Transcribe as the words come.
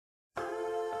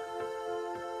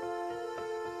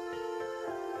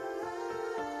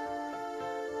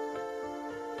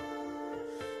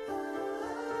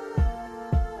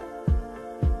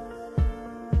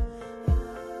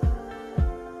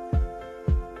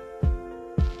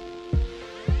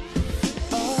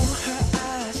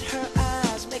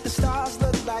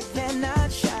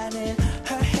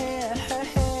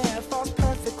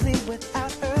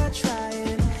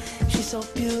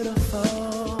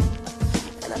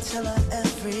tell her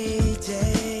every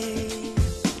day.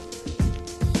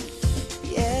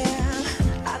 Yeah,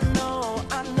 I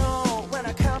know, when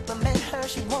I compliment her,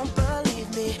 she won't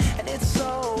believe me. And it's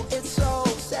so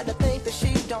sad to think that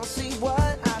she don't see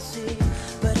what I see.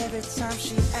 But every time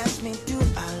she asks me, do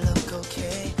I look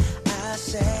okay, I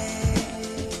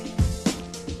say,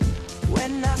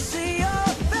 when I see your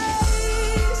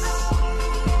face,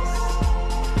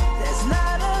 there's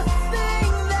not a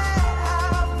thing that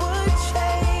I would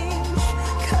change,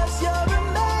 'cause you're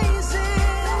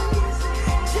amazing,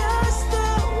 just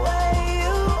the way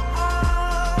you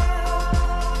are.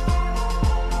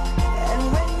 And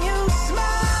when you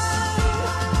smile,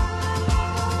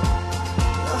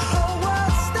 the whole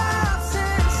world stops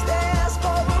and stares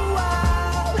for a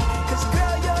while, 'cause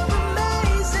girl, you're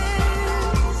amazing,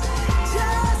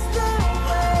 just the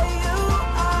way you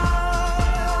are.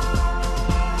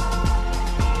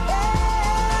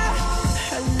 Yeah.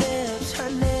 Her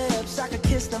lips, I could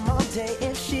kiss them all day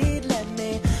if she'd let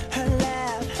me. Her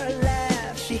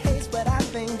laugh, she hates, but I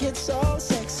think it's so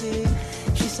sexy.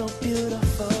 She's so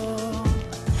beautiful,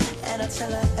 and I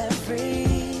tell her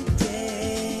every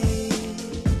day.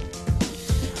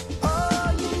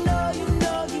 Oh, you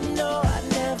know, I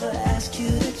never ask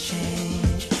you to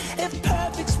change. If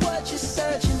perfect's what you're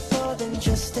searching for, then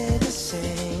just stay the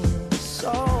same.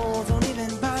 So don't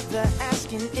even bother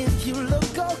asking if you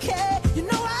look okay. You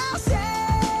know I'll say,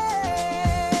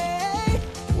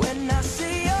 when I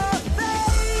see your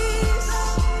face,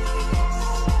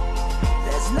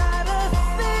 there's not a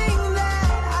thing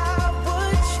that I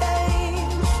would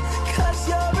change, 'cause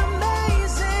you're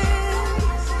amazing,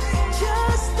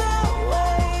 just the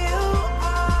way you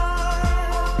are.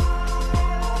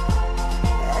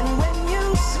 And when you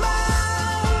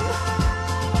smile,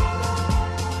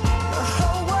 the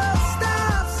whole world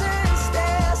stops and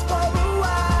stares for a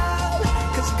while,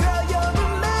 'cause girl, you're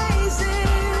amazing,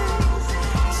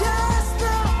 just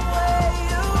the way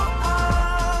you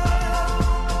are.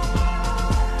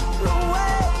 The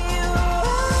way you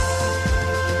are,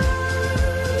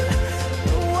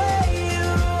 the way you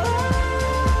are.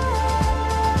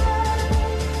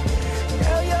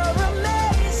 Girl, you're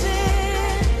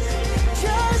amazing,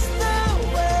 just the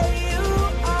way you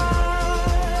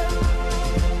are.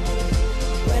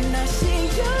 When I see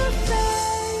your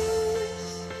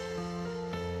face,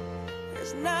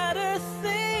 there's not a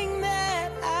thing that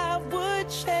I would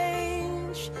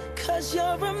change, 'cause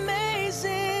you're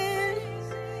amazing,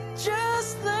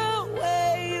 just the way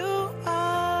you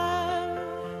are.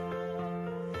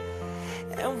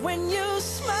 And when you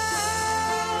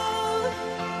smile,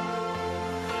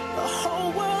 the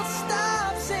whole world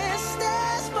stops and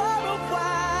stares for a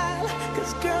while,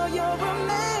 'cause girl, you're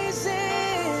amazing,